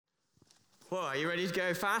Well, are you ready to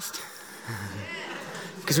go fast?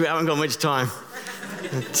 Because we haven't got much time.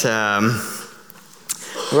 But,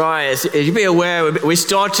 right, as you'll be aware, we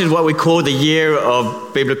started what we call the Year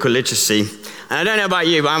of Biblical Literacy. And I don't know about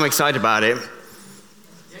you, but I'm excited about it.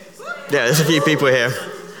 Yeah, there's a few people here.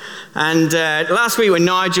 And last week when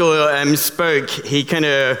Nigel spoke, he kind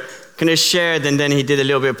of shared, and then he did a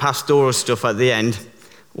little bit of pastoral stuff at the end.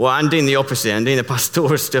 Well, I'm doing the opposite. I'm doing the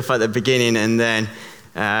pastoral stuff at the beginning, and then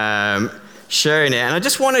sharing it. And I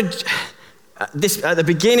just wanted this at the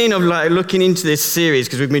beginning of looking into this series,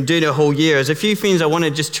 because we've been doing it a whole year. There's a few things I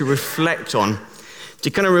wanted just to reflect on,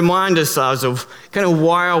 to kind of remind ourselves of kind of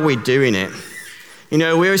why are we doing it. You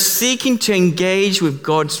know, we're seeking to engage with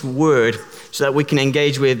God's word so that we can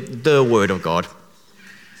engage with the word of God.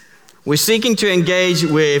 We're seeking to engage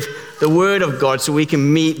with the word of God so we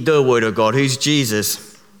can meet the word of God, who's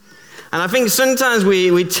Jesus. And I think sometimes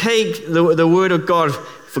we take the word of God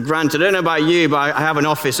for granted. I don't know about you, but I have an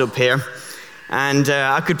office up here. And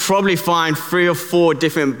I could probably find 3 or 4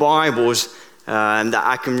 different Bibles that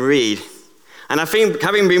I can read. And I think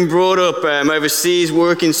having been brought up overseas,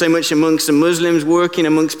 working so much amongst the Muslims, working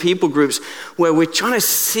amongst people groups, where we're trying to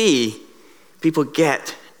see people they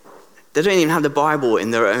don't even have the Bible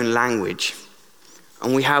in their own language.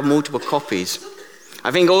 And we have multiple copies.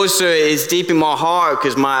 I think also it's deep in my heart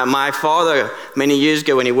because my father, many years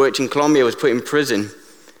ago when he worked in Colombia, was put in prison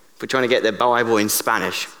for trying to get the Bible in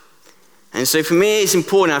Spanish. And so for me, it's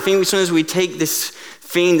important. I think sometimes we take this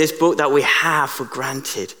book that we have for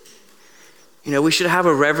granted. You know, we should have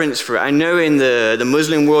a reverence for it. I know in the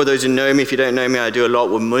Muslim world, those who know me, if you don't know me, I do a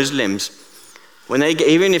lot with Muslims.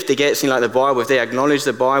 Even if they get something like the Bible, if they acknowledge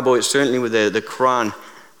the Bible, it's certainly with the Quran,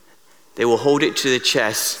 they will hold it to the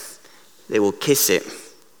chest, they will kiss it,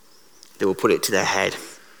 they will put it to their head.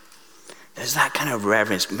 There's that kind of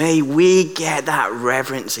reverence. May we get that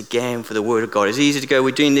reverence again for the Word of God. It's easy to go,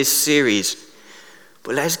 we're doing this series,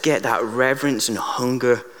 but let's get that reverence and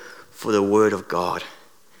hunger for the Word of God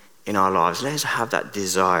in our lives. Let's have that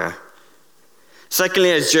desire.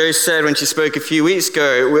 Secondly, as Jo said when she spoke a few weeks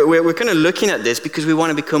ago, we're kind of looking at this because we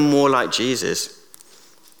want to become more like Jesus.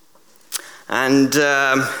 And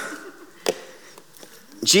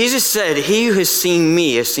Jesus said, "He who has seen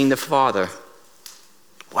me has seen the Father."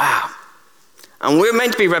 Wow. And we're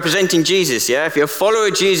meant to be representing Jesus, yeah? If you're a follower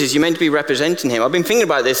of Jesus, you're meant to be representing him. I've been thinking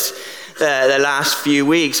about this the last few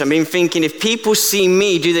weeks. I've been thinking, if people see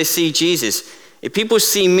me, do they see Jesus? If people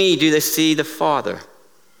see me, do they see the Father?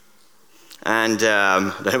 And I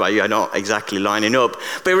don't know about you, I'm not exactly lining up.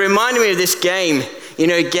 But it reminded me of this game, you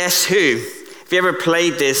know, Guess Who? If you ever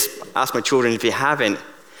played this, ask my children if you haven't.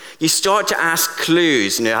 You start to ask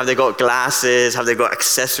clues, you know, have they got glasses, have they got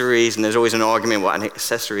accessories, and there's always an argument what an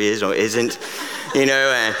accessory is or isn't, you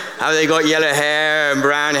know, and have they got yellow hair and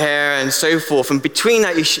brown hair and so forth. And between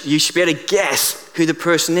that, you should be able to guess who the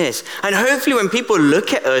person is. And hopefully when people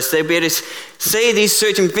look at us, they'll be able to say these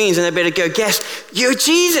certain things and they'll be able to go, guess, you're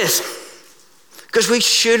Jesus. Because we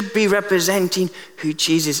should be representing who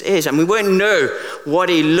Jesus is. And we won't know what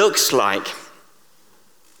he looks like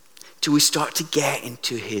till we start to get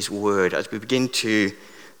into his word as we begin to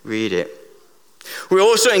read it. We're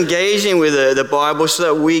also engaging with the Bible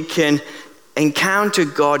so that we can encounter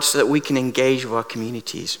God, so that we can engage with our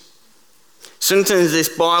communities. Sometimes this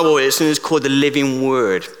Bible is sometimes called the living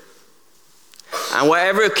word. And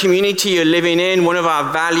whatever community you're living in, one of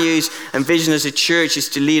our values and vision as a church is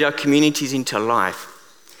to lead our communities into life.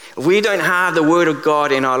 If we don't have the word of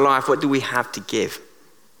God in our life, what do we have to give?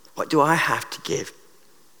 What do I have to give?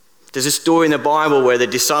 There's a story in the Bible where the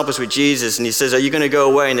disciples were Jesus and he says, are you going to go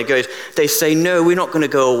away? And they say, no, we're not going to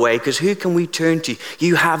go away because who can we turn to?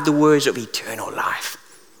 You have the words of eternal life.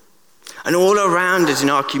 And all around us in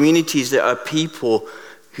our communities, there are people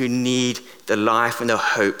who need the life and the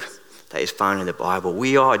hope that is found in the Bible.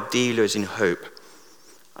 We are dealers in hope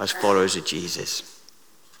as followers of Jesus.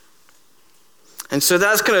 And so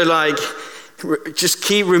that's kind of like, just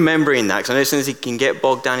keep remembering that, because I know sometimes it can get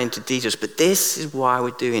bogged down into details, but this is why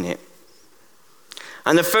we're doing it.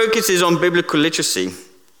 And the focus is on biblical literacy.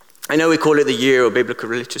 I know we call it the Year of Biblical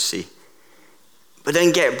Literacy, but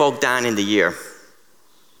don't get bogged down in the year.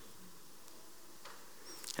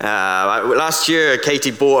 Last year,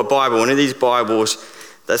 Katie bought a Bible, one of these Bibles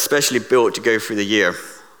that's specially built to go through the year.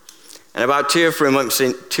 And about 2 or 3 months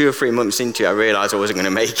into it, I realized I wasn't going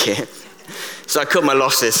to make it. So I cut my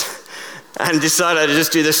losses and decided to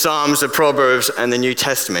just do the Psalms, the Proverbs, and the New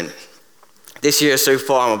Testament. This year so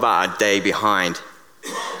far, I'm about a day behind.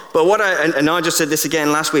 But and I just said this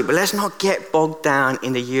again last week, but let's not get bogged down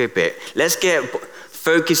in the year bit. Let's get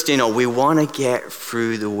focused in on, we want to get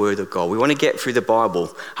through the Word of God. We want to get through the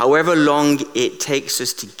Bible, however long it takes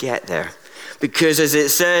us to get there. Because as it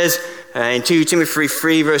says in 2 Timothy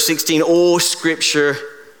 3, verse 16, all Scripture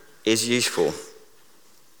is useful.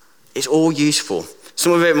 It's all useful.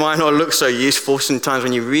 Some of it might not look so useful sometimes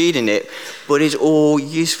when you're reading it, but it's all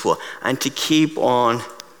useful. And to keep on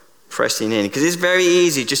pressing in. Because it's very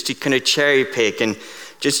easy just to kind of cherry pick and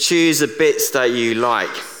just choose the bits that you like.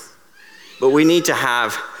 But we need to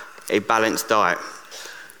have a balanced diet.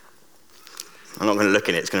 I'm not going to look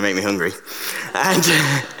at it, it's going to make me hungry.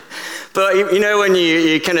 But you know, when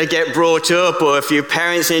you kind of get brought up, or if you're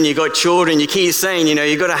parents and you've got children, you keep saying,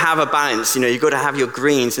 you've got to have a balance, you've got to have your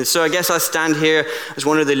greens. And so I guess I stand here as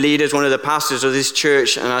one of the leaders, one of the pastors of this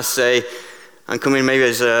church, and I say, I'm coming maybe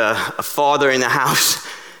as a father in the house,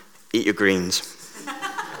 eat your greens.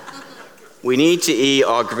 We need to eat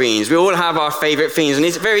our greens. We all have our favorite things, and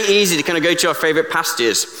it's very easy to kind of go to our favorite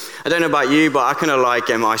pastures. I don't know about you, but I kind of like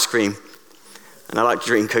ice cream, and I like to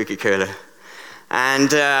drink Coca-Cola. And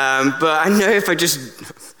but I know if I just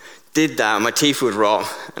did that, my teeth would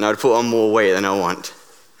rot, and I'd put on more weight than I want.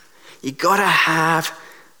 You gotta have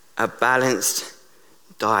a balanced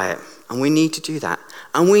diet, and we need to do that,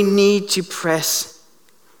 and we need to press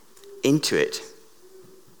into it,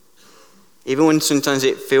 even when sometimes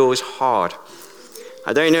it feels hard.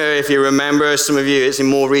 I don't know if you remember, some of you, it's in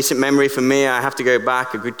more recent memory. For me, I have to go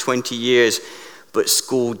back a good 20 years, but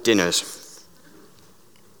school dinners.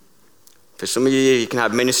 For some of you can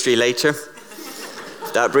have ministry later.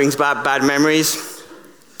 That brings back bad memories.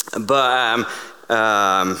 But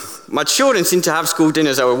my children seem to have school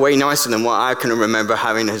dinners that were way nicer than what I can remember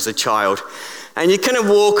having as a child. And you kind of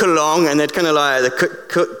walk along, and they'd kind of like the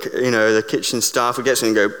cook, the kitchen staff would get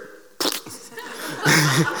something and go,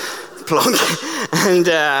 plonk.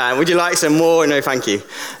 And would you like some more? No, thank you.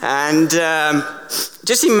 And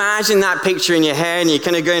just imagine that picture in your head, and you're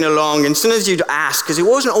kind of going along, and sometimes you'd ask, because it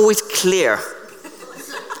wasn't always clear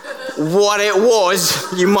what it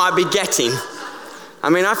was you might be getting. I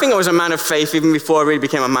mean, I think I was a man of faith even before I really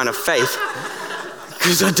became a man of faith,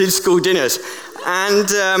 because I did school dinners. And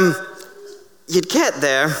you'd get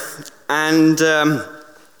there, and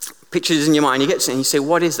pictures in your mind, you get to, and you say,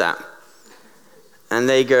 what is that? And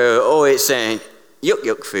they go, oh, it's saying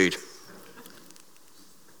yuk food.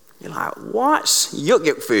 You're like, what?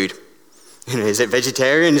 Yuk food? Is it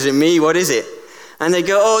vegetarian? Is it me? What is it? And they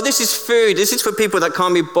go, oh, this is food. This is for people that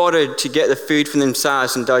can't be bothered to get the food for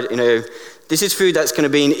themselves. And, this is food that's going to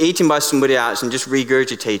be eaten by somebody else and just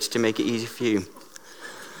regurgitated to make it easy for you.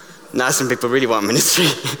 Now some people really want ministry.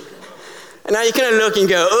 And now you kind of look and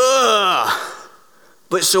go, ugh.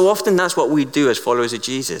 But so often that's what we do as followers of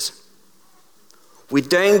Jesus. We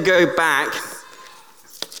don't go back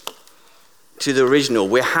to the original.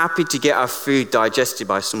 We're happy to get our food digested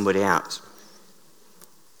by somebody else.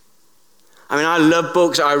 I mean, I love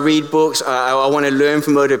books, I read books, I want to learn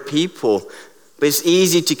from other people. But it's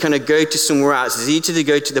easy to kind of go to somewhere else. It's easy to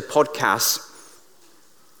go to the podcast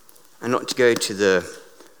and not to go to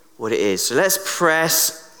what it is. So let's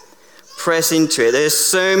press into it. There's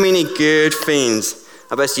so many good things.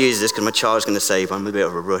 I best use this because my child's going to say I'm a bit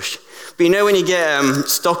of a rush. But when you get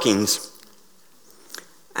stockings,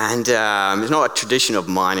 and it's not a tradition of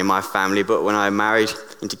mine in my family, but when I married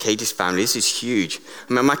into Katie's family, this is huge.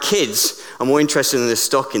 I mean, my kids are more interested in the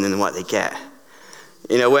stocking than what they get.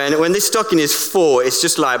 When this stocking is full, it's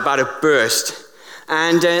just like about to burst.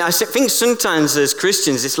 And I think sometimes as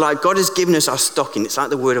Christians, it's like God has given us our stocking. It's like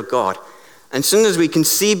the Word of God. And sometimes we can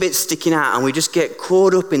see bits sticking out, and we just get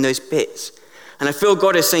caught up in those bits. And I feel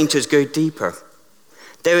God is saying to us, go deeper.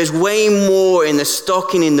 There is way more in the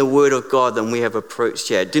stocking in the Word of God than we have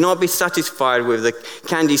approached yet. Do not be satisfied with the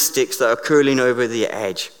candy sticks that are curling over the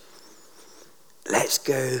edge. Let's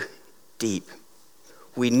go deep.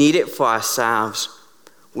 We need it for ourselves.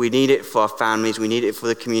 We need it for our families. We need it for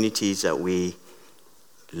the communities that we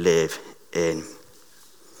live in.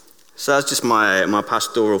 So that's just my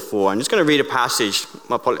pastoral thought. I'm just going to read a passage.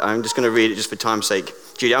 I'm just going to read it just for time's sake.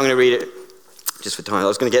 Judy, I'm going to read it just for time. I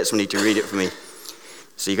was going to get somebody to read it for me.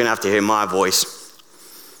 So you're going to have to hear my voice,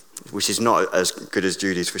 which is not as good as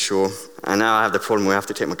Judy's for sure. And now I have the problem where I have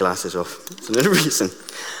to take my glasses off. That's another reason.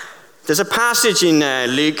 There's a passage in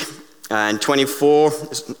Luke 24.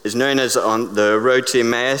 It's known as on the road to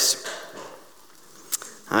Emmaus.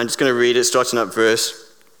 I'm just going to read it starting at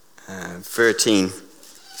verse 13.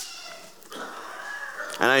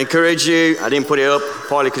 And I encourage you, I didn't put it up,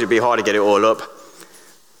 partly because it'd be hard to get it all up.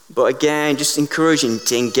 But again, just encouraging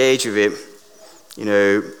to engage with it.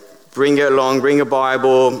 Bring it along, bring a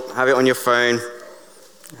Bible, have it on your phone.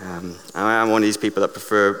 I am one of these people that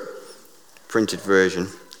prefer printed version.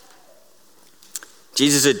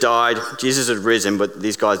 Jesus had died, Jesus had risen, but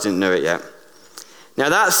these guys didn't know it yet. Now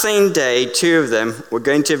that same day, 2 of them were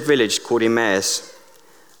going to a village called Emmaus,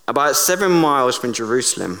 about 7 miles from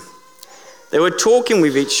Jerusalem. They were talking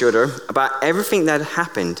with each other about everything that had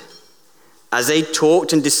happened. As they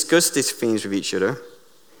talked and discussed these things with each other,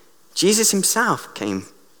 Jesus himself came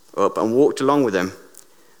up and walked along with them,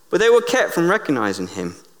 but they were kept from recognizing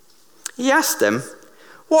him. He asked them,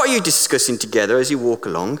 "What are you discussing together as you walk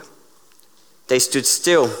along?" They stood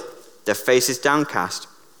still, their faces downcast.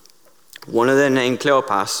 One of them, named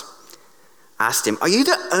Cleopas, asked him, "Are you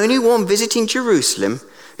the only one visiting Jerusalem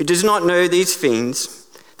who does not know these things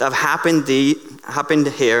that have happened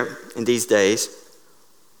here in these days?"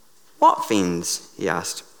 "What things?" he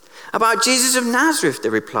asked. "About Jesus of Nazareth," they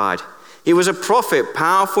replied. "He was a prophet,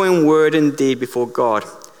 powerful in word and deed before God.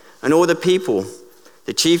 And all the people,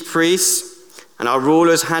 the chief priests and our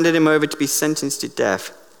rulers, handed him over to be sentenced to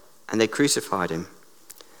death, and they crucified him.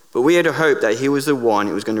 But we had a hope that he was the one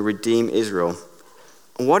who was going to redeem Israel.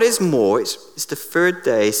 And what is more, it's the 3rd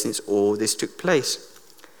day since all this took place.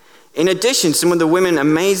 In addition, some of the women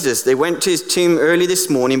amazed us. They went to his tomb early this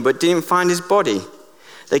morning but didn't find his body.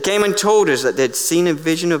 They came and told us that they'd seen a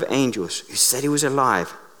vision of angels who said he was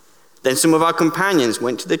alive. Then some of our companions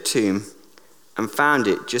went to the tomb and found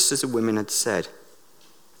it just as the women had said,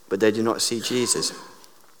 but they did not see Jesus."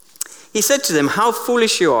 He said to them, "How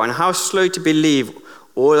foolish you are and how slow to believe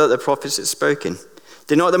all that the prophets had spoken.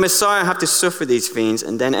 Did not the Messiah have to suffer these things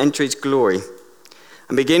and then enter his glory?"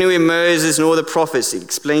 And beginning with Moses and all the prophets, he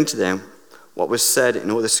explained to them what was said in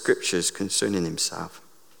all the scriptures concerning himself.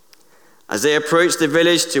 As they approached the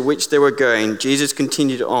village to which they were going, Jesus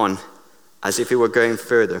continued on as if he were going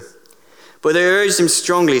further. But they urged him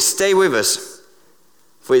strongly, "Stay with us,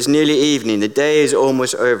 for it's nearly evening. The day is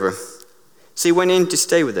almost over." So he went in to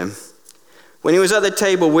stay with them. When he was at the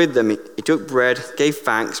table with them, he took bread, gave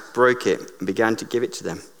thanks, broke it, and began to give it to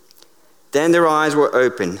them. Then their eyes were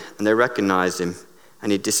opened, and they recognized him,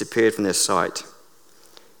 and he disappeared from their sight.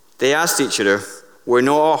 They asked each other, "Were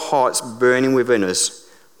not our hearts burning within us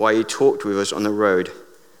while you talked with us on the road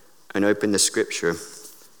and opened the scripture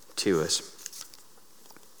to us?"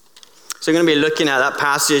 So we're going to be looking at that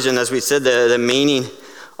passage, and as we said, the meaning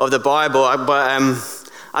of the Bible. But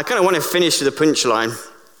I kind of want to finish with a punchline,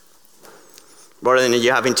 rather than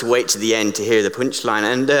you having to wait to the end to hear the punchline.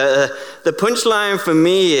 And the punchline for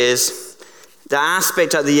me is the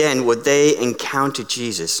aspect at the end where they encountered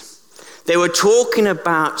Jesus. They were talking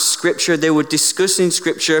about Scripture. They were discussing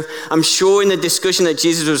Scripture. I'm sure in the discussion that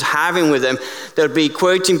Jesus was having with them, they would be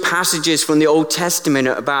quoting passages from the Old Testament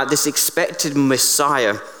about this expected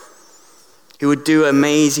Messiah who would do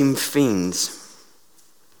amazing things.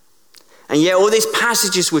 And yet all these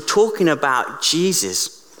passages were talking about Jesus,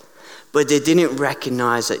 but they didn't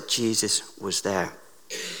recognize that Jesus was there.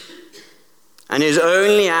 And it was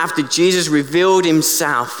only after Jesus revealed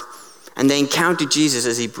himself and they encountered Jesus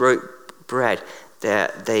as he broke bread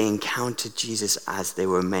that they encountered Jesus as they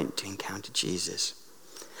were meant to encounter Jesus.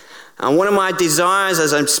 And one of my desires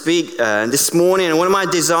as I speak this morning, and one of my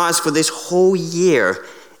desires for this whole year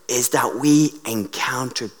is that we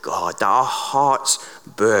encounter God, that our hearts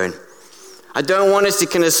burn. I don't want us to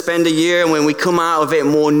kind of spend a year and when we come out of it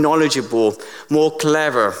more knowledgeable, more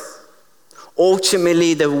clever.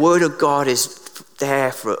 Ultimately, the Word of God is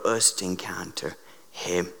there for us to encounter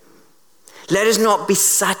him. Let us not be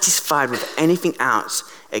satisfied with anything else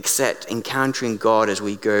except encountering God as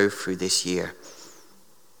we go through this year.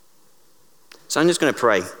 So I'm just going to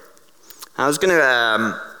pray. I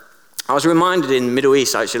was reminded in the Middle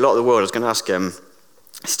East, actually, a lot of the world, I was going to ask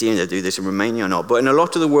Stephen to do this in Romania or not, but in a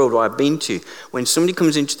lot of the world where I've been to, when somebody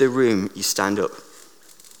comes into the room, you stand up.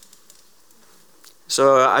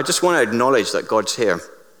 So I just want to acknowledge that God's here.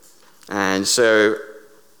 And so,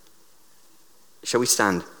 shall we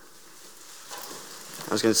stand?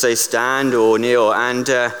 I was going to say stand or kneel, and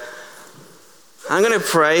I'm going to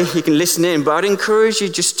pray. You can listen in, but I'd encourage you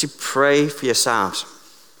just to pray for yourselves,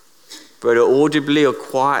 whether audibly or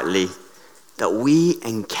quietly, that we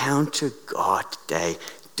encounter God today.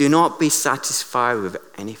 Do not be satisfied with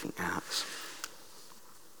anything else.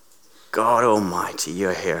 God Almighty,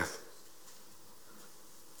 you're here.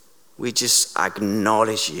 We just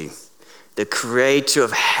acknowledge you, the creator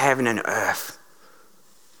of heaven and earth.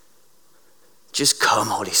 Just come,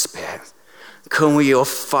 Holy Spirit. Come with your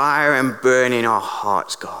fire and burn in our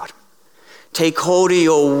hearts, God. Take hold of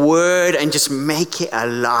your word and just make it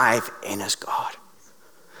alive in us, God.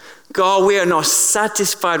 God, we are not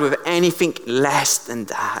satisfied with anything less than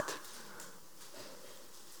that.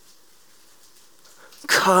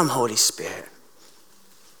 Come, Holy Spirit.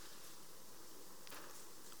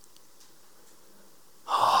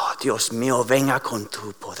 Dios mío, venga con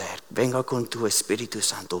tu poder, venga con tu Espíritu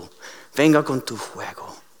Santo, venga con tu fuego.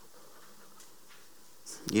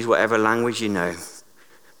 Use whatever language you know.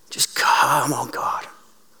 Just come, oh God.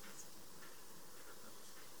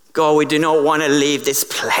 God, we do not want to leave this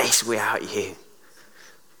place without you.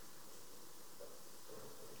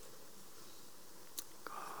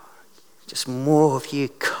 Just more of you.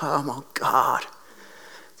 Come, oh God.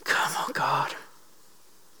 Come, oh God.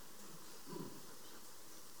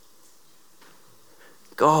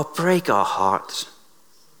 God, break our hearts.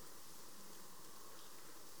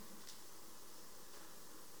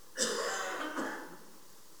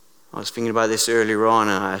 I was thinking about this earlier on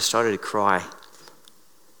and I started to cry.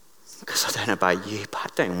 Because I don't know about you, but I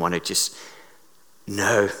don't want to just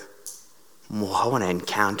know more. I want to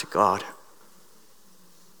encounter God.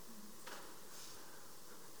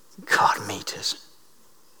 God, meet us.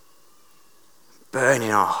 Burn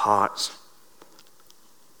in our hearts.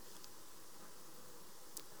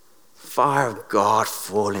 Fire of God,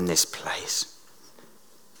 fall in this place.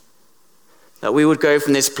 That we would go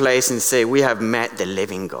from this place and say, we have met the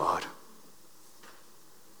living God.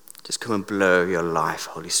 Just come and blow your life,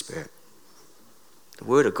 Holy Spirit. The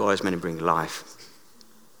word of God is meant to bring life.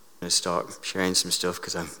 I'm going to start sharing some stuff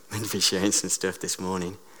because I'm meant to be sharing some stuff this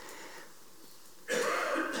morning.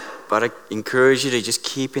 But I encourage you to just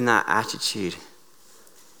keep in that attitude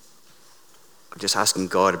of just asking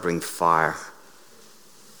God to bring fire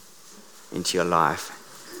into your life.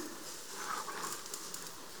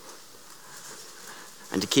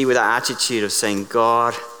 And to keep with that attitude of saying,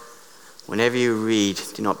 God, whenever you read,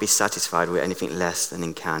 do not be satisfied with anything less than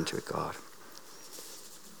encounter with God.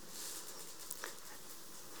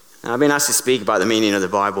 Now, I've been asked to speak about the meaning of the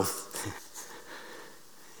Bible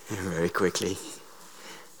very quickly.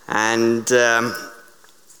 And, Jo,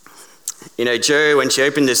 when she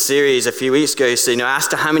opened this series a few weeks ago, she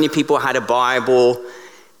asked her how many people had a Bible,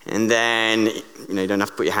 and then, you don't have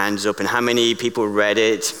to put your hands up, and how many people read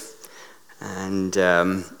it. And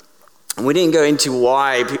we didn't go into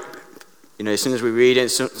why, as soon as we read it,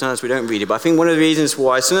 sometimes we don't read it. But I think one of the reasons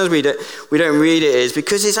why, as soon as we don't read it is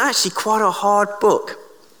because it's actually quite a hard book.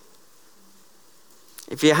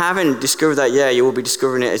 If you haven't discovered that yet, you will be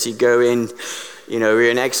discovering it as you go in. We're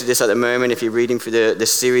in Exodus at the moment, if you're reading through the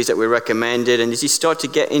series that we recommended. And as you start to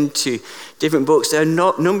get into different books, there are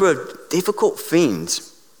a number of difficult themes.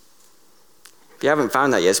 If you haven't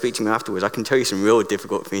found that yet, speak to me afterwards. I can tell you some real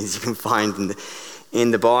difficult things you can find in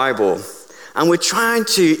the Bible. And we're trying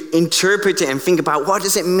to interpret it and think about, what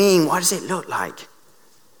does it mean? What does it look like?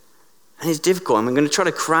 And it's difficult. And we're going to try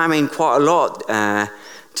to cram in quite a lot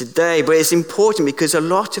today. But it's important because a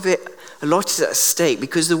lot is at stake.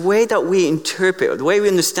 Because the way that we interpret, the way we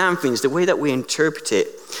understand things, the way that we interpret it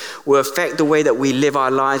will affect the way that we live our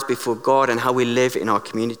lives before God and how we live in our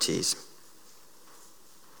communities.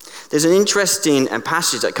 There's an interesting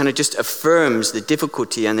passage that kind of just affirms the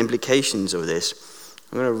difficulty and implications of this.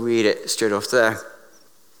 I'm going to read it straight off there.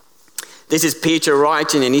 This is Peter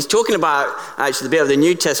writing, and he's talking about actually the bit of the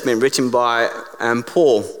New Testament written by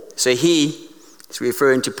Paul. So he's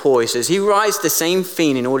referring to Paul. He says, he writes the same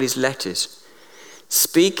thing in all his letters,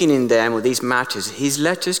 speaking in them of these matters. His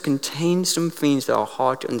letters contain some things that are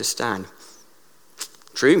hard to understand.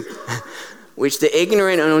 True. Which the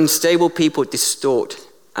ignorant and unstable people distort,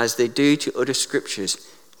 as they do to other scriptures,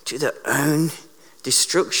 to their own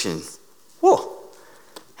destruction. Whoa,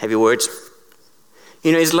 heavy words.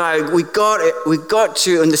 It's like we got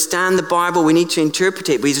to understand the Bible. We need to interpret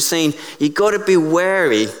it. But he's saying you got to be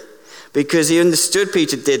wary, because he understood,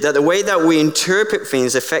 Peter did, that the way that we interpret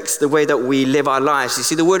things affects the way that we live our lives. You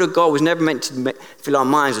see, the word of God was never meant to fill our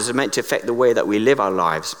minds. It was meant to affect the way that we live our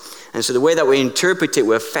lives. And so the way that we interpret it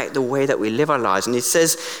will affect the way that we live our lives. And it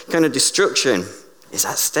says kind of destruction is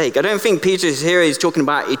at stake. I don't think Peter is here. He's talking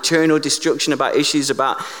about eternal destruction, about issues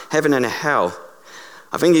about heaven and hell.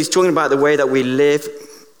 I think he's talking about the way that we live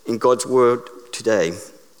in God's word today.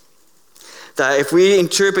 That if we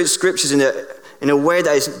interpret scriptures in a way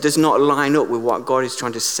that does not line up with what God is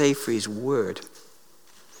trying to say through his word,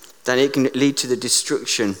 then it can lead to the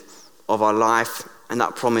destruction of our life and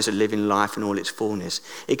that promise of living life in all its fullness.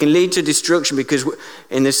 It can lead to destruction because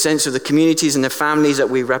in the sense of the communities and the families that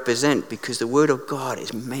we represent, because the word of God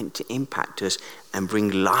is meant to impact us and bring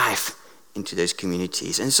life into those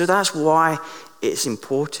communities. And so that's why it's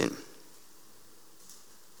important.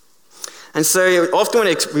 And so often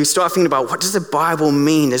when we start thinking about what does the Bible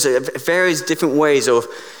mean, there's various different ways of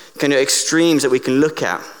kind of extremes that we can look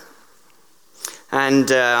at. And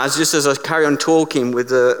as I carry on talking with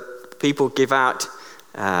the people give out,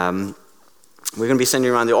 we're going to be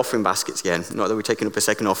sending around the offering baskets again. Not that we're taking up a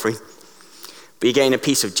second offering. But you're getting a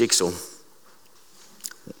piece of jigsaw.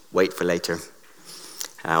 Wait for later.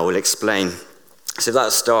 I will explain. So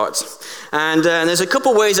that starts. And there's a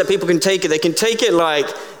couple ways that people can take it. They can take it like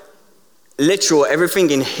literal. Everything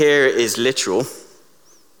in here is literal.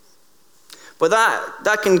 But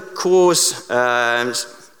that can cause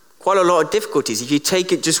quite a lot of difficulties if you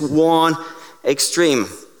take it just one extreme.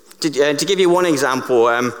 To give you one example,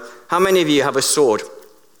 how many of you have a sword?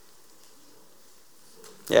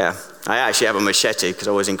 Yeah, I actually have a machete because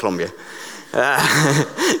I was in Colombia.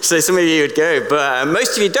 So some of you would go, but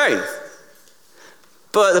most of you don't.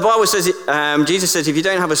 But the Bible says, Jesus says, if you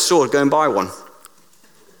don't have a sword, go and buy one.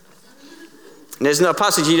 And there's not a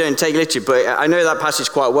passage you don't take literally, but I know that passage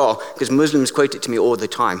quite well because Muslims quote it to me all the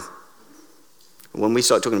time. When we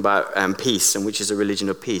start talking about peace, and which is a religion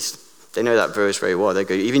of peace, they know that verse very well. They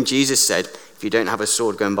go, even Jesus said, if you don't have a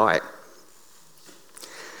sword, go and buy it.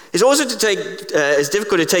 It's also it's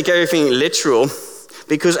difficult to take everything literal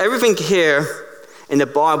because everything here in the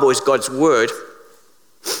Bible is God's word,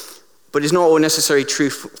 but it's not all necessarily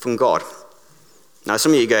truth from God. Now,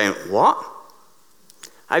 some of you are going, what?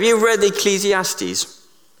 Have you read the Ecclesiastes?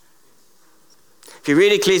 If you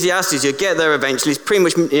read Ecclesiastes, you'll get there eventually. It's pretty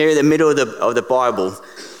much near the middle of the Bible.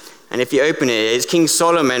 And if you open it, it's King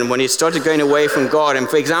Solomon when he started going away from God. And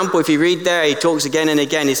for example, if you read there, he talks again and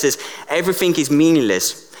again. He says, everything is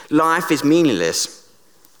meaningless. Life is meaningless.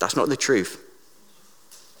 That's not the truth.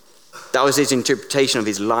 That was his interpretation of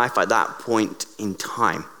his life at that point in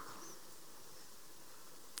time.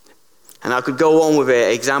 And I could go on with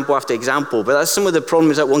it, example after example, but that's some of the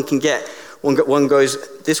problems that one can get. One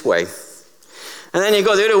goes this way. And then you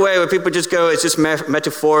go the other way where people just go, it's just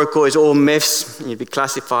metaphorical, it's all myths, and you'd be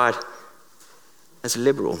classified as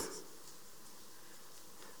liberal.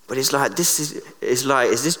 But it's like, is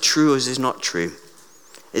this true or is this not true?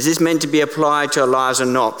 Is this meant to be applied to our lives or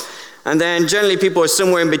not? And then generally people are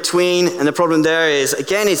somewhere in between, and the problem there is,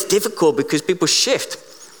 again, it's difficult because people shift.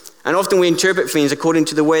 And often we interpret things according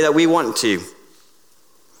to the way that we want to.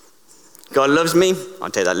 God loves me, I'll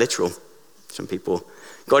take that literal. Some people.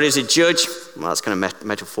 God is a judge, well, that's kind of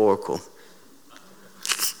metaphorical.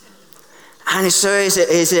 And so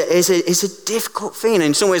it's a difficult thing. And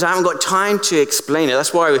in some ways, I haven't got time to explain it.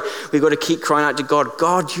 That's why we've got to keep crying out to God.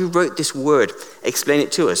 God, you wrote this word. Explain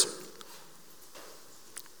it to us.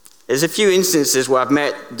 There's a few instances where I've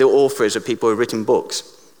met the authors of people who have written books.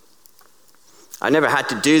 I never had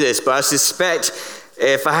to do this, but I suspect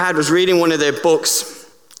if I was reading one of their books,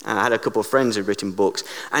 I had a couple of friends who'd written books,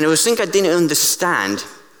 and it was something I didn't understand.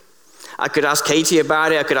 I could ask Katie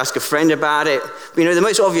about it, I could ask a friend about it. But the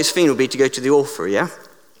most obvious thing would be to go to the author, yeah?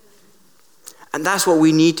 And that's what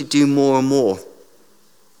we need to do more and more.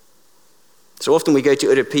 So often we go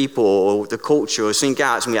to other people or the culture or something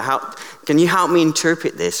else and we go, can you help me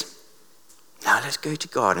interpret this? Now let's go to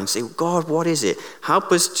God and say, God, what is it?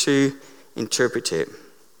 Help us to interpret it.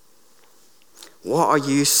 What are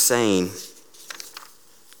you saying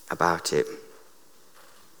about it?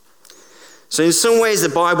 So in some ways the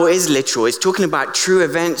Bible is literal. It's talking about true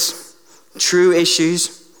events, true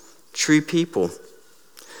issues, true people.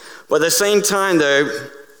 But at the same time though,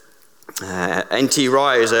 N.T.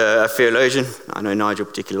 Wright is a theologian. I know Nigel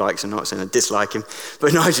particularly likes him, I'm not saying I dislike him,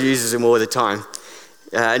 but Nigel uses him all the time.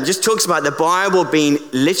 And just talks about the Bible being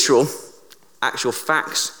literal, actual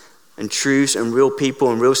facts and truths and real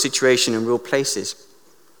people and real situation and real places.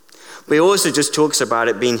 But he also just talks about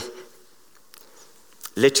it being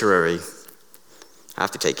literary. I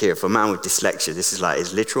have to take care of a man with dyslexia. This is like,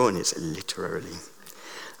 it's literal and it's literally.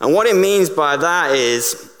 And what it means by that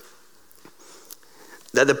is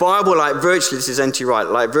that the Bible, like virtually, this is N.T. Wright,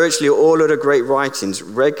 like virtually all other great writings,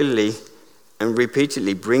 regularly and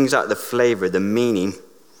repeatedly brings out the flavor, the meaning,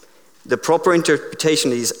 the proper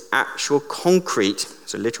interpretation of these actual concrete,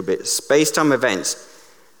 so a little bit, space-time events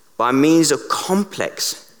by means of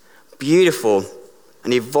complex, beautiful,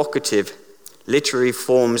 and evocative literary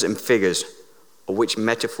forms and figures, of which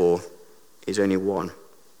metaphor is only one.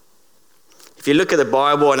 If you look at the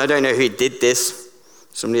Bible, and I don't know who did this,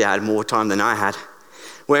 somebody had more time than I had,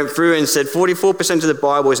 went through and said 44% of the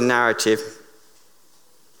Bible is narrative.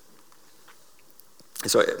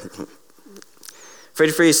 Sorry,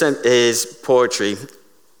 33% is poetry,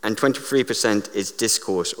 and 23% is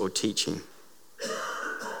discourse or teaching.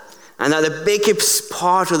 And that the biggest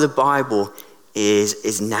part of the Bible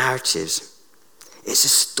is narratives. It's a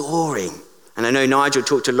story. And I know Nigel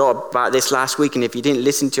talked a lot about this last week, and if you didn't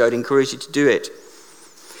listen to it, I'd encourage you to do it.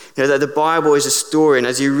 That the Bible is a story, and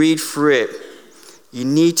as you read through it, you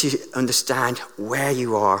need to understand where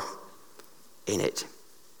you are in it.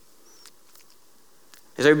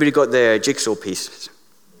 Has everybody got their jigsaw pieces?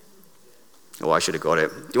 Oh, I should have got it.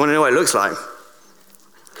 Do you want to know what it looks like?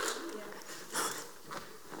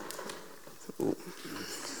 Ooh.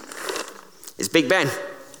 It's Big Ben.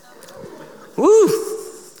 Woo!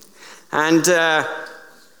 And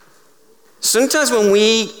sometimes when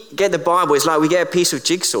we get the Bible, it's like we get a piece of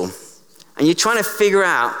jigsaw. And you're trying to figure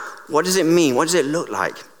out, what does it mean? What does it look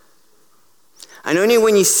like? And only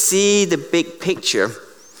when you see the big picture,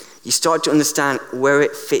 you start to understand where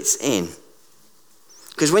it fits in.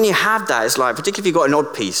 Because when you have that, it's like, particularly if you've got an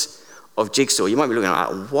odd piece of jigsaw, you might be looking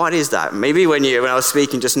at, what is that? Maybe when I was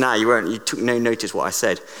speaking just now, you took no notice what I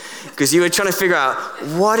said. Because you were trying to figure out,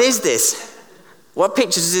 what is this? What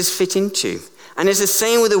picture does this fit into? And it's the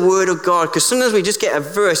same with the Word of God, because sometimes we just get a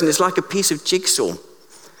verse and it's like a piece of jigsaw.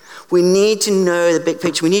 We need to know the big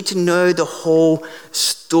picture. We need to know the whole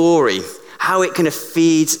story, how it kind of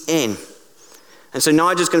feeds in. And so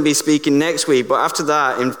Nigel's going to be speaking next week, but after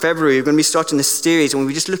that, in February, we're going to be starting this series, and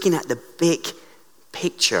we're just looking at the big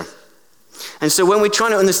picture. And so when we're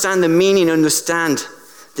trying to understand the meaning, understand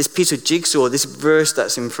this piece of jigsaw, this verse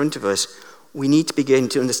that's in front of us, we need to begin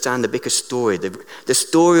to understand the bigger story, the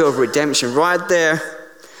story of redemption. Right there,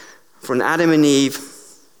 from Adam and Eve,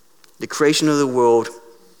 the creation of the world,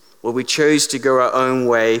 where we chose to go our own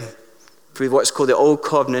way through what's called the Old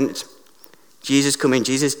Covenant, Jesus coming,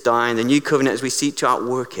 Jesus dying, the new covenant as we seek to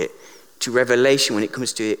outwork it, to Revelation when it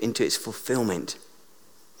comes into its fulfillment.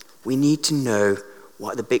 We need to know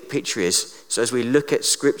what the big picture is, so as we look at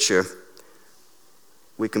Scripture,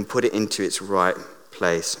 we can put it into its right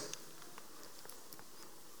place.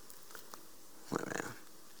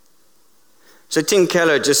 So Tim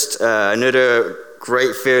Keller, just another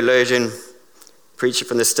great theologian, preacher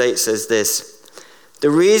from the States, says this: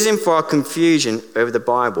 the reason for our confusion over the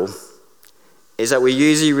Bible is that we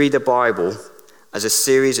usually read the Bible as a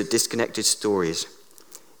series of disconnected stories,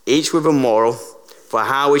 each with a moral for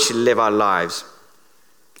how we should live our lives.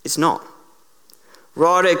 It's not.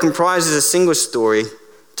 Rather, it comprises a single story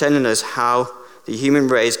telling us how the human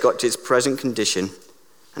race got to its present condition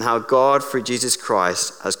and how God, through Jesus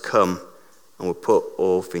Christ, has come and will put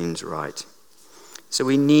all things right. So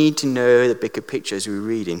we need to know the bigger picture as we're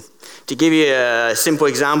reading. To give you a simple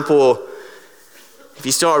example, if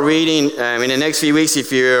you start reading in the next few weeks,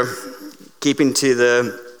 if you're keeping to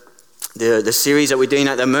the series that we're doing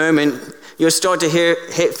at the moment, you'll start to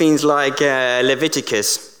hit things like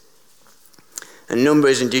Leviticus and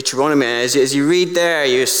Numbers and Deuteronomy. As you read there,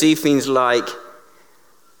 you see things like,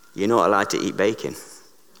 you're not allowed to eat bacon.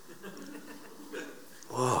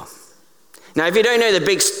 Whoa. Now, if you don't know the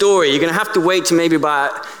big story, you're going to have to wait till maybe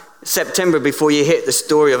about September before you hit the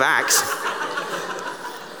story of Acts.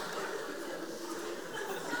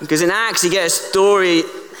 Because in Acts, you get a story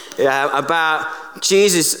about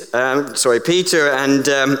Peter, and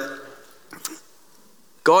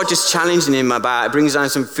God just challenging him about it, brings down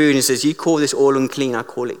some food and says, you call this all unclean, I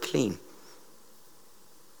call it clean.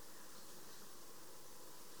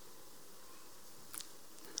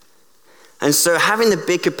 And so having the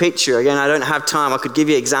bigger picture, again, I don't have time, I could give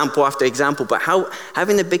you example after example, but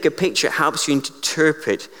having the bigger picture helps you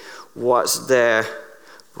interpret what's there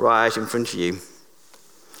right in front of you.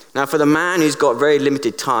 Now, for the man who's got very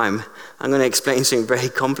limited time, I'm going to explain something very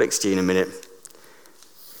complex to you in a minute.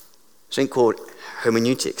 Something called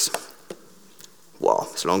hermeneutics. Wow,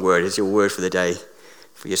 it's a long word. It's your word for the day,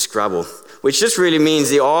 for your Scrabble, which just really means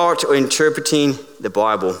the art of interpreting the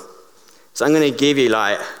Bible. So I'm going to give you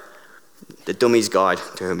the dummy's guide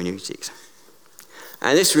to hermeneutics.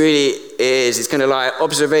 And this really it's kind of like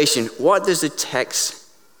observation. What does the text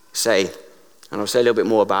say? And I'll say a little bit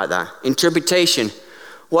more about that. Interpretation.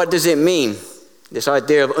 What does it mean? This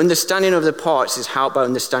idea of understanding of the parts is helped by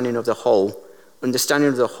understanding of the whole. Understanding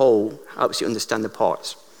of the whole helps you understand the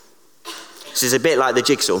parts. This is a bit like the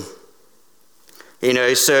jigsaw.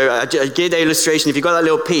 So I give the illustration. If you've got that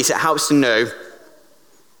little piece, it helps to know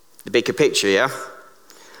the bigger picture, yeah?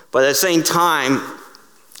 But at the same time,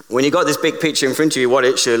 when you've got this big picture in front of you, what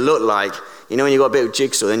it should look like, when you've got a bit of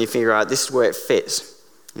jigsaw, then you figure out this is where it fits.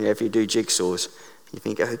 If you do jigsaws, you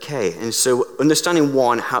think, okay. And so understanding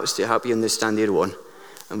one helps to help you understand the other one,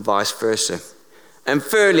 and vice versa. And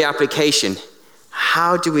thirdly, application.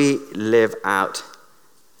 How do we live out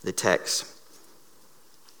the text?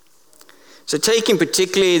 So taking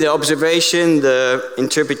particularly the observation, the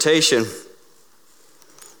interpretation.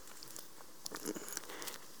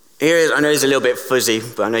 I know it's a little bit fuzzy,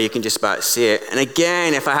 but I know you can just about see it. And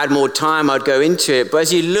again, if I had more time, I'd go into it. But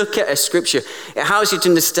as you look at a scripture, it helps you to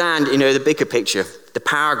understand, the bigger picture, the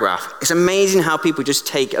paragraph. It's amazing how people just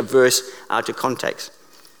take a verse out of context.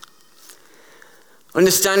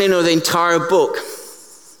 Understanding of the entire book.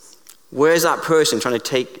 Where is that person trying to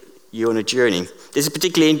take you on a journey. This is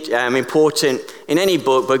particularly important in any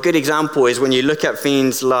book, but a good example is when you look at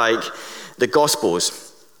things like the Gospels.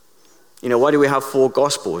 Why do we have 4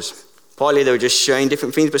 Gospels? Partly they were just showing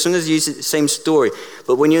different things, but sometimes they use the same story.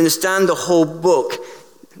 But when you understand the whole book,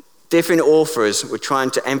 different authors were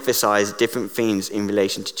trying to emphasize different things in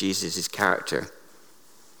relation to Jesus' character.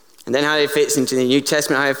 And then how it fits into the New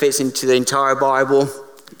Testament, how it fits into the entire Bible.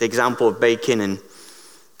 The example of bacon and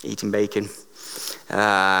eating bacon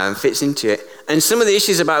fits into it. And some of the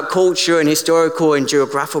issues about culture and historical and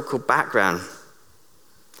geographical background.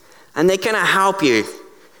 And they kind of help you.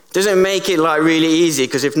 Doesn't make it really easy,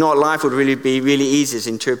 because if not, life would really be really easy as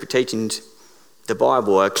interpreting the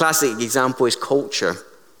Bible. A classic example is culture.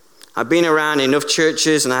 I've been around enough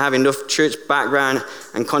churches and I have enough church background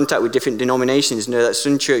and contact with different denominations to know that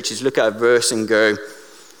some churches look at a verse and go,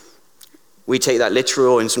 we take that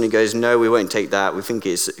literal, and somebody goes, no, we won't take that. We think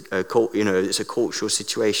it's a cultural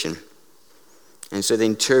situation. And so they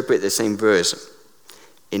interpret the same verse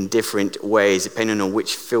in different ways depending on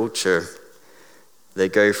which filter they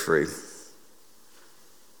go through.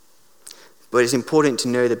 But it's important to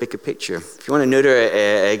know the bigger picture. If you want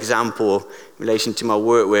another example in relation to my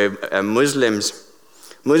work with Muslims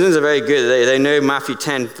are very good. They know Matthew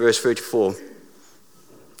 10, verse 34.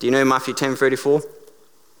 Do you know Matthew 10, 34?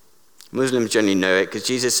 Muslims generally know it because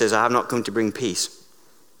Jesus says, I have not come to bring peace.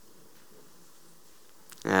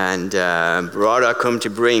 And rather I come to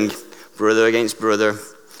bring brother against brother,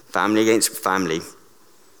 family against family.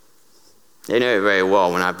 They know it very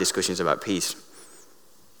well when I have discussions about peace.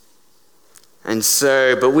 And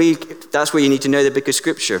so, that's where you need to know the bigger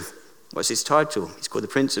scripture. What's his title? He's called the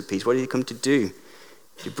Prince of Peace. What did he come to do?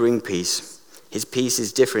 To bring peace. His peace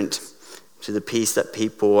is different to the peace that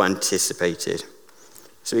people anticipated.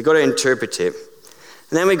 So we've got to interpret it.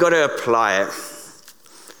 And then we've got to apply it.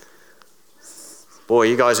 Boy,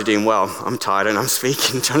 you guys are doing well. I'm tired and I'm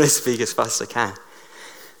trying to speak as fast as I can.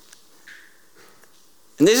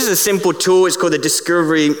 And this is a simple tool. It's called the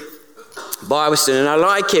Discovery Bible Study. And I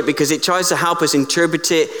like it because it tries to help us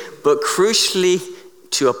interpret it, but crucially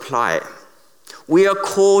to apply it. We are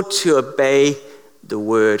called to obey the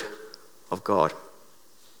word of God.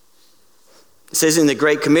 It says in the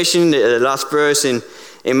Great Commission, the last verse in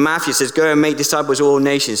Matthew, it says, go and make disciples of all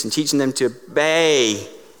nations and teaching them to obey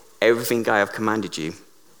everything I have commanded you.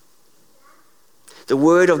 The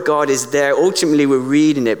word of God is there. Ultimately, we're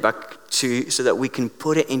reading it so that we can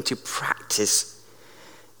put it into practice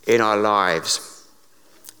in our lives.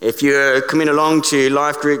 If you're coming along to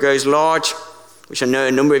Life Group Goes Large, which I know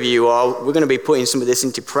a number of you are, we're going to be putting some of this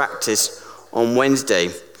into practice on Wednesday.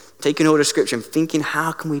 Taking all the scripture and thinking,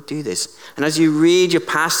 how can we do this? And as you read your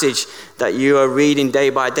passage that you are reading day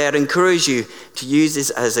by day, I'd encourage you to use this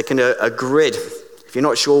as a kind of a grid, if you're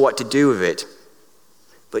not sure what to do with it.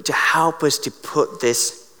 But to help us to put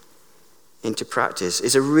this into practice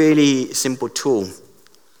is a really simple tool.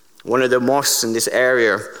 One of the mosques in this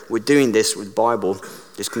area, we're doing this with Bible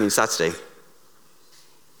this coming Saturday.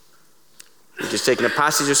 We're just taking a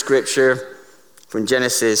passage of scripture from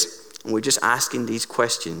Genesis, and we're just asking these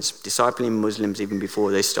questions, discipling Muslims even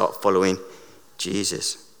before they start following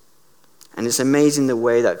Jesus. And it's amazing the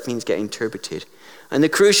way that things get interpreted. And the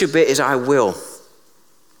crucial bit is I will.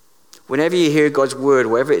 Whenever you hear God's word,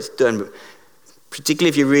 wherever it's done, particularly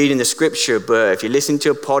if you're reading the scripture, but if you listen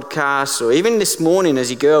to a podcast, or even this morning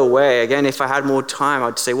as you go away, again, if I had more time,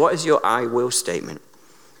 I'd say, what is your I will statement?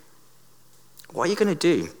 What are you going to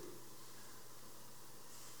do?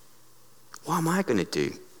 What am I going to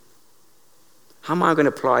do? How am I going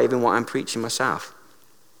to apply even what I'm preaching myself?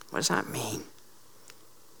 What does that mean?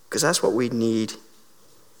 Because that's what we need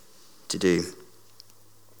to do.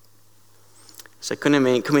 So coming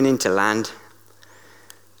into land.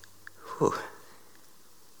 Whew.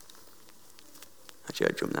 Actually,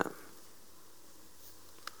 I jumped that.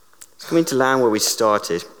 Let's come into land where we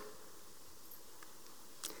started.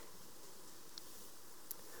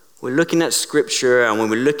 We're looking at scripture, and when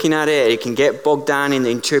we're looking at it, it can get bogged down in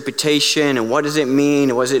the interpretation and what does it mean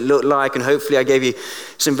and what does it look like, and hopefully I gave you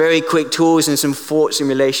some very quick tools and some thoughts in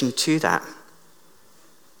relation to that.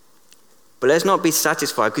 But let's not be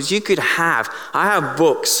satisfied, because I have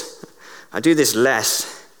books. I do this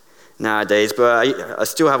less nowadays, but I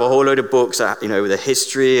still have a whole load of books that, with the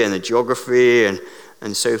history and the geography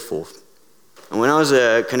and so forth. And when I was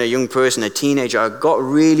a kind of young person, a teenager, I got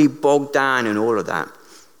really bogged down in all of that.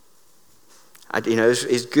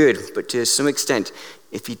 It's good, but to some extent,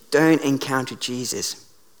 if you don't encounter Jesus,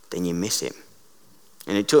 then you miss it.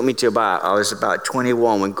 And it took me to I was about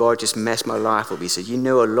 21 when God just messed my life up. He said, you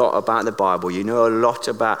know a lot about the Bible. You know a lot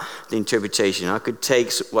about the interpretation. I could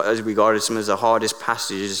take what is regarded as some of the hardest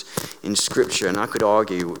passages in Scripture, and I could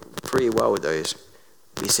argue pretty well with those.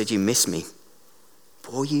 But he said, you miss me.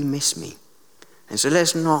 Boy, you miss me. And so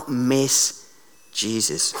let's not miss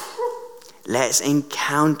Jesus. Let's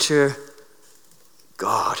encounter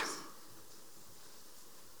God.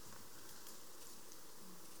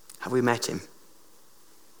 Have we met him?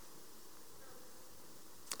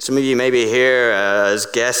 Some of you may be here as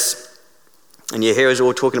guests, and you hear us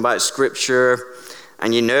all talking about Scripture,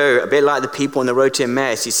 and you know, a bit like the people on the road to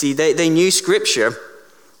Emmaus, you see, they knew Scripture,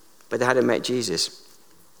 but they hadn't met Jesus.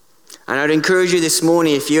 And I'd encourage you this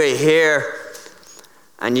morning, if you're here,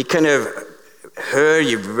 and you kind of heard,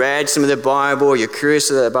 you've read some of the Bible, you're curious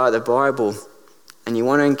about the Bible, and you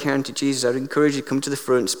want to encounter Jesus, I'd encourage you to come to the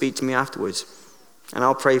front and speak to me afterwards. And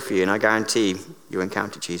I'll pray for you, and I guarantee you'll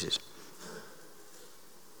encounter Jesus.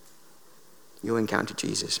 You'll encounter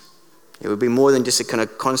Jesus. It will be more than just a kind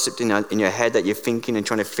of concept in your head that you're thinking and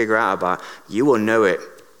trying to figure out about. You will know it.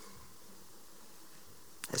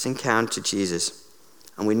 Let's encounter Jesus.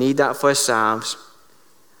 And we need that for ourselves,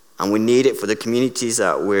 and we need it for the communities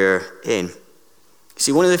that we're in.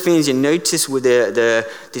 See, one of the things you notice with the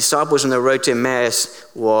disciples on the road to Emmaus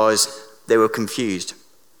was they were confused.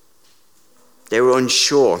 They were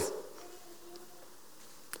unsure.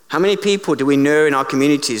 How many people do we know in our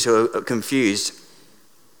communities who are confused?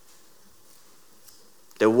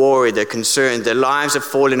 They're worried, they're concerned, their lives are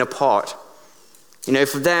falling apart. You know,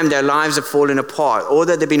 for them, their lives are falling apart. All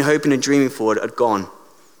that they've been hoping and dreaming for had gone.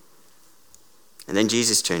 And then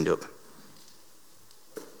Jesus turned up.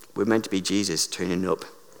 We're meant to be Jesus turning up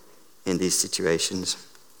in these situations.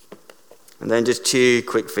 And then just two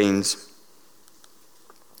quick things.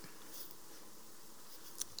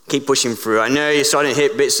 Keep pushing through. I know you're starting to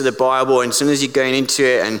hit bits of the Bible, and sometimes you're going into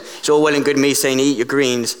it, and it's all well and good me saying eat your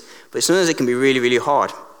greens, but sometimes it can be really, really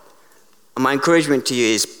hard. And my encouragement to you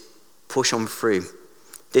is push on through.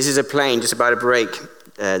 This is a plane just about to break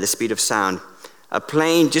the speed of sound. A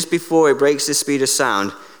plane, just before it breaks the speed of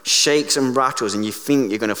sound, shakes and rattles, and you think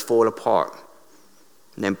you're going to fall apart.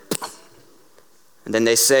 And then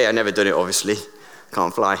they say, I've never done it, obviously,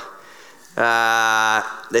 can't fly.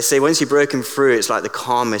 They say once you've broken through, it's like the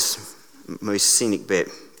calmest, most scenic bit.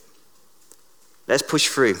 Let's push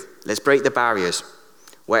through. Let's break the barriers.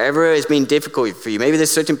 Wherever has been difficult for you, maybe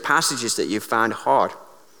there's certain passages that you've found hard.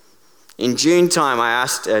 In June time, I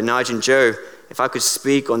asked Nigel and Joe if I could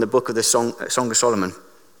speak on the book of the Song of Solomon.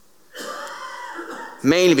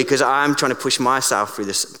 Mainly because I'm trying to push myself through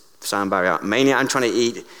this sound barrier. Mainly I'm trying to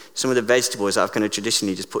eat some of the vegetables that I've kind of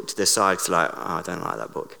traditionally just put to the side. It's like, oh, I don't like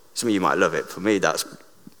that book. Some of you might love it. For me, that's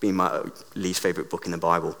been my least favorite book in the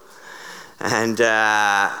Bible. And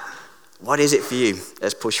what is it for you?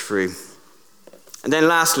 Let's push through. And then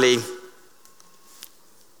lastly,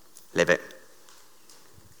 live it.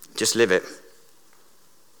 Just live it.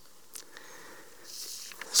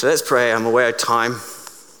 So let's pray. I'm aware of time.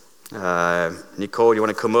 Nicole, you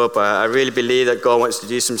want to come up? I really believe that God wants to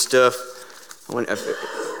do some stuff.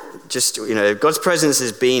 God's presence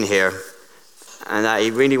has been here, and that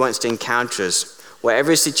he really wants to encounter us.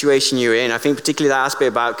 Whatever situation you're in, I think particularly that aspect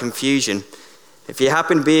about confusion. If you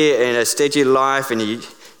happen to be in a stage of your life and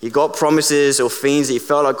you got promises or things that you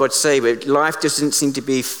felt like God said, but life doesn't seem to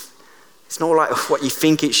be, it's not like what you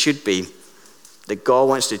think it should be, that God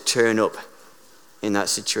wants to turn up in that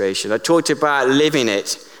situation. I talked about living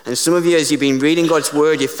it. And some of you, as you've been reading God's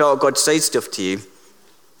word, you felt God say stuff to you.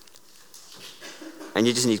 And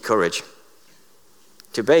you just need courage.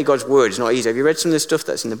 To obey God's word is not easy. Have you read some of the stuff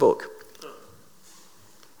that's in the book?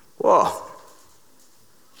 Whoa.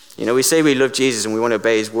 You know, we say we love Jesus and we want to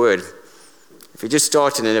obey his word. If we just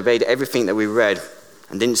started and obeyed everything that we read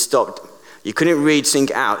and didn't stop, you couldn't read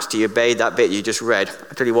sync out till you obeyed that bit you just read.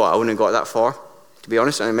 I tell you what, I wouldn't have got that far. To be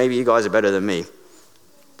honest, and maybe you guys are better than me.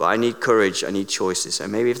 But I need courage, I need choices.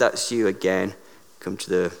 And maybe if that's you again, come to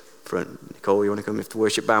the front. Nicole, you want to come? If the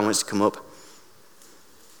worship band wants to come up.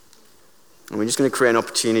 And we're just going to create an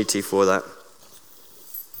opportunity for that.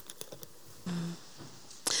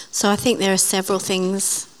 So I think there are several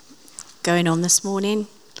things going on this morning.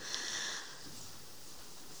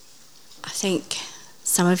 I think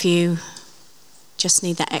some of you just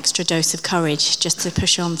need that extra dose of courage just to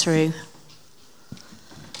push on through.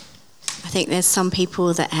 I think there's some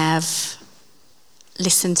people that have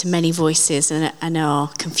listened to many voices and are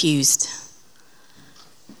confused.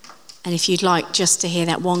 And if you'd like just to hear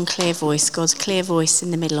that one clear voice, God's clear voice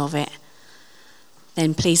in the middle of it,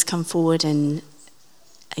 then please come forward and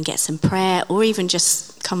get some prayer, or even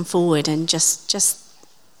just come forward and just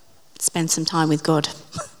spend some time with God.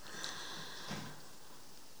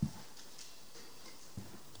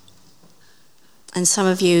 And some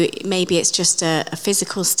of you, maybe it's just a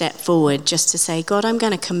physical step forward, just to say, God, I'm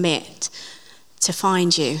going to commit to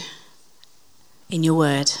find you in your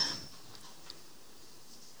word.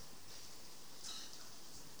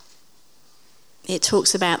 It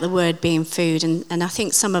talks about the word being food, and I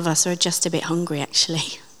think some of us are just a bit hungry,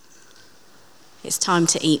 actually. It's time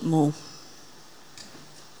to eat more.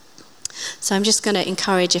 So I'm just going to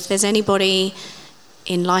encourage, if there's anybody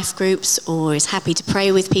in life groups or is happy to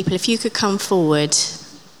pray with people, if you could come forward,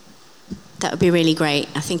 that would be really great.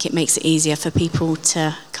 I think it makes it easier for people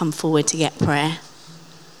to come forward to get prayer.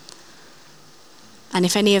 And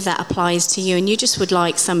if any of that applies to you and you just would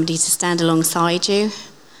like somebody to stand alongside you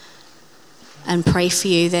and pray for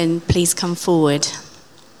you, then please come forward.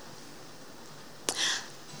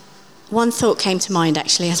 One thought came to mind,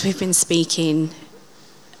 actually, as we've been speaking.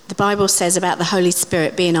 The Bible says about the Holy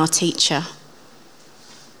Spirit being our teacher.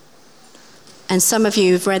 And some of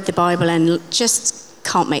you have read the Bible and just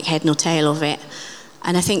can't make head nor tail of it.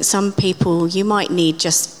 And I think some people, you might need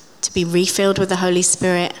just to be refilled with the Holy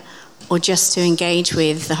Spirit, or just to engage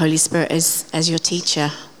with the Holy Spirit as your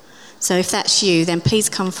teacher. So if that's you, then please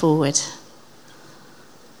come forward.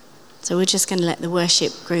 So we're just going to let the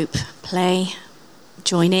worship group play,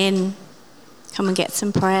 join in, come and get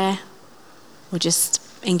some prayer, or just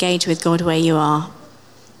engage with God where you are.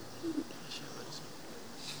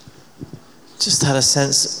 Just had a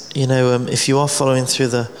sense, if you are following through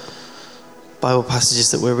the Bible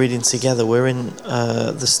passages that we're reading together, we're in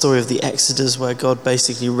the story of the Exodus, where God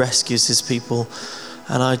basically rescues his people.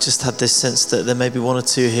 And I just had this sense that there may be one or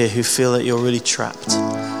two here who feel that you're really trapped.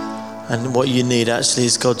 And what you need actually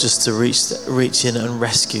is God just to reach in and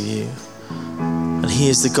rescue you. And he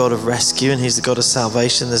is the God of rescue, and he's the God of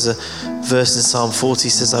salvation. There's a verse in Psalm 40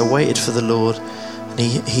 says, I waited for the Lord, and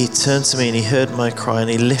he turned to me and he heard my cry, and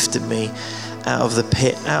he lifted me out of the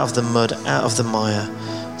pit, out of the mud, out of the mire,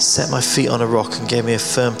 set my feet on a rock and gave me a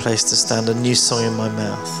firm place to stand, a new song in my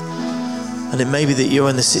mouth. And it may be that you're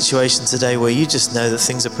in the situation today where you just know that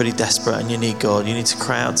things are pretty desperate and you need God. You need to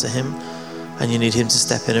cry out to him, and you need him to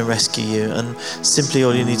step in and rescue you. And simply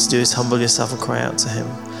all you need to do is humble yourself and cry out to him.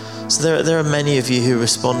 So there are many of you who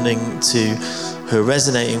are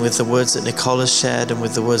resonating with the words that Nicole has shared and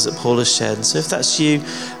with the words that Paul has shared. And so if that's you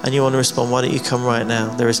and you want to respond, why don't you come right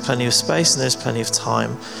now? There is plenty of space and there's plenty of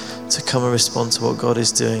time to come and respond to what God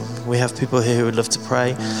is doing. We have people here who would love to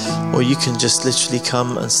pray, or you can just literally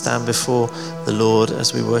come and stand before the Lord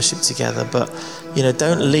as we worship together. But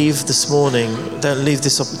don't leave this morning, don't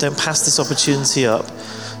pass this opportunity up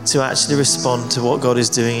to actually respond to what God is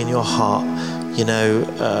doing in your heart.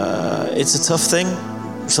 It's a tough thing.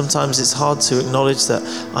 Sometimes it's hard to acknowledge that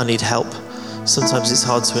I need help. Sometimes it's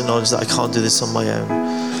hard to acknowledge that I can't do this on my own.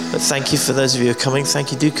 But thank you for those of you who are coming.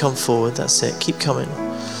 Thank you. Do come forward. That's it. Keep coming.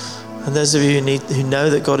 And those of you who know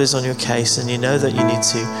that God is on your case, and you know that you need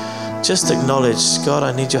to just acknowledge, God,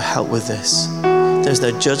 I need your help with this. There's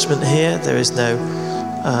no judgment here. There is no,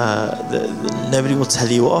 nobody will tell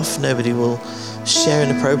you off. Nobody will share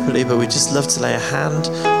inappropriately, but we just love to lay a hand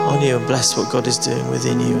on you and bless what God is doing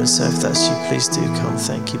within you. And so if that's you, please do come.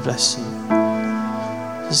 Thank you. Bless you.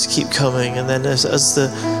 Just keep coming. And then as the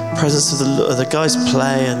presence of the guys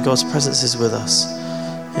play and God's presence is with us,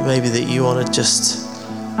 it may be that you want to just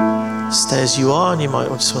stay as you are, and you might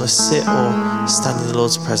just want to sit or stand in the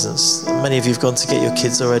Lord's presence. Many of you have gone to get your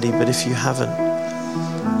kids already, but if you haven't,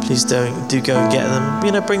 please do go and get them.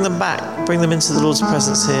 Bring them back. Bring them into the Lord's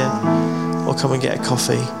presence here, or come and get a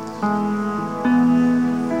coffee.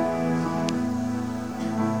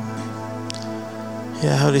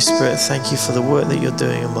 Yeah, Holy Spirit, thank you for the work that you're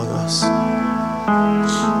doing among us.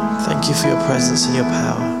 Thank you for your presence and your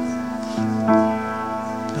power.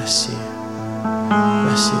 Bless you.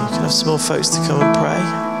 Bless you. Can I have some more folks to come and pray?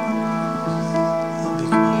 That'd be